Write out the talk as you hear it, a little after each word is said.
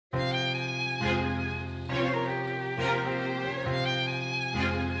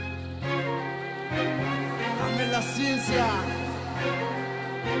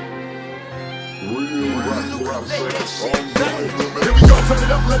Here we go, turn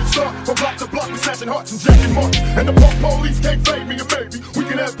it up, let it start. From block to block, we smashing hearts and jacking marks. And the punk police can't fade me, and maybe we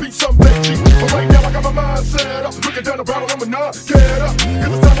can have peace someday, G. But right now I got my mind set up, looking down the barrel, I'm a nod, get up.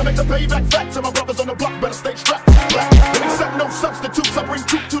 Cause it's time to make the payback facts, and my brothers on the block better stay strapped. Black, and accept no substitutes, I bring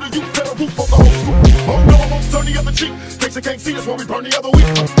truth to the youth, better roof on the whole school. Oh no, I won't turn the other cheek, in case you can't see us when we burn the other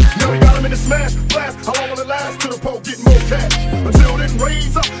week. Now we got him in the smash, blast, how long will it last? Till the pole get more cash. Until then,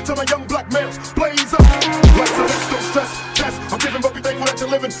 raise up, till my young black males blaze up. Like Celeste, don't stress, test, I'm giving but we thankful that you're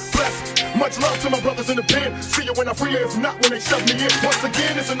living blessed. Much love to my brothers in the pen, see you when I free you, if not when they shove me in. Once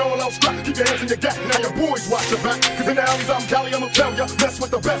again, it's an all-out strap, keep your hands in your gap, now your boys watch your back. Cause in the alleys I'm Cali, I'ma tell ya, mess with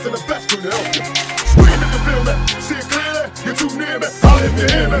the best and the best couldn't help you. Scream if you feel me, see it clearly, you're too near me. Holler if you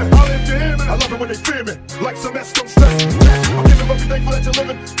hear me, holler if you hear me. I love it when they fear me, like Celeste, don't stress, test. I'm giving but we thankful that you're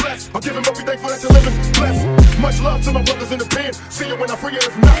living blessed. I'm giving but we thankful that you're living blessed. Much love to my brothers in the pen, see you when I free you,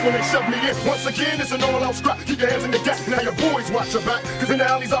 if not when they shove me in. Once again, it's an all-out scrap, keep your hands in the gap, now your boys watch your back. Cause in the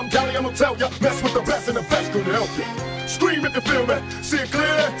alleys I'm Cali, I'ma tell ya, mess with the best and the best couldn't help you. Scream if you feel me, see it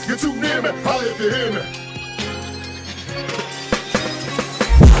clearly, you're too near me, holler if you hear me.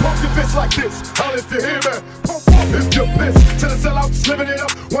 Pump your fist like this, holler if you hear me. Pump if you're pissed, till the sellouts living it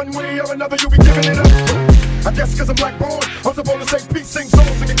up. One way or another you'll be giving it up. I guess cause I'm black born, I'm supposed to say peace, sing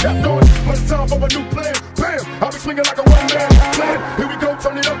songs and get capped on. But it's time for a new plan, bam, I'll be swinging like a one-man plan. Here we go,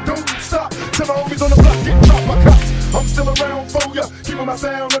 turn it up, don't stop, till my homies on the block get dropped by cops. I'm still around for ya, keeping my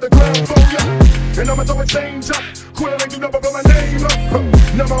sound on the ground for ya. And I'ma throw a change up, Quill ain't you never blow my name up.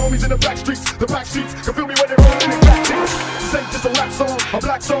 Now my homies in the back streets can feel me when they rollin' in the back seats. This ain't just a rap song, a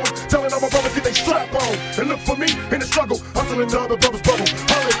black song, telling all my brothers get they strap on. And look for me in the struggle, hustling to other brothers' bubble.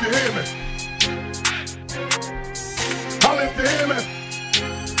 Holler if you hear me. Holler if you hear me.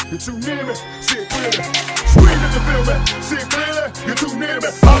 You're too near me, see it clearly. Scream if you feel me, see it clearly. You're too near me,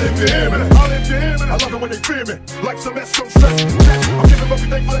 holler if you hear me. Holler if you hear me. I love it when they fear me, like Celeste, don't stress, test. I'm giving but we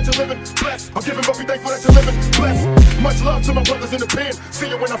thankful that you're living blessed. I'm giving but we thankful that you're living blessed. Much love to my brothers in the pen, see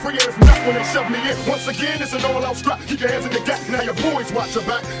you when I free you, if not when they shove me in. Once again, it's an all-out scrap, keep your hands in the gap, now your boys watch your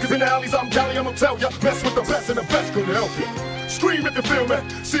back. Cause in the alleys I'm Cali, I'ma tell ya, mess with the best and the best couldn't help you. Scream if you feel me,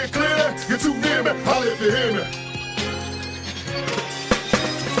 see it clearly, you're too near me, holler if you hear me.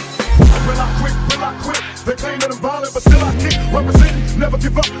 Will I quit? They claim that I'm violent, but still I kick. Representing, never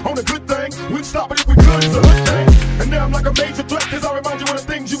give up on a good thing. We'd stop it if we could, it's a hood thing. And now I'm like a major threat, cause I remind you of the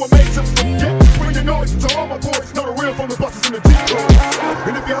things you were made to forget. Bring the noise to all my boys, know the real from the buses in the decoys.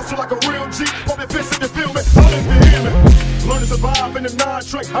 And if you hustle like a real G, pump your fist if you feel me, holler if you hear me. Learn to survive in the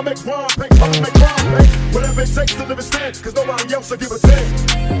non-trick, I make rhyme pay, others make crime pay. Whatever it takes to live and stand, cause nobody else will give a damn.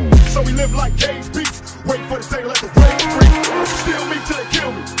 So we live like cage beats, wait for the day to let the rain free. Steal me till they kill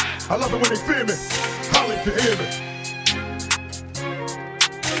me, I love it when they fear me. Holler if you hear me.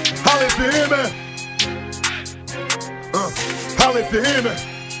 Holler if you hear me. Holler if you hear me.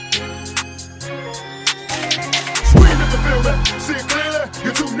 Scream if you feel me, see it clearly,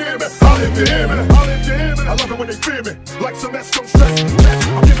 you're too near me. Holler if you hear me. Holler if you hear me. I love it when they fear me, like Celeste, don't stress, test.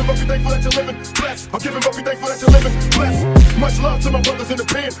 I'm giving but we thankful that you're living blessed. I'm giving but we thankful that you're living blessed. Much love to my brothers in the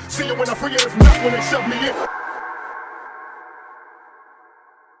pen, see you when I free you, if not when they shove me in.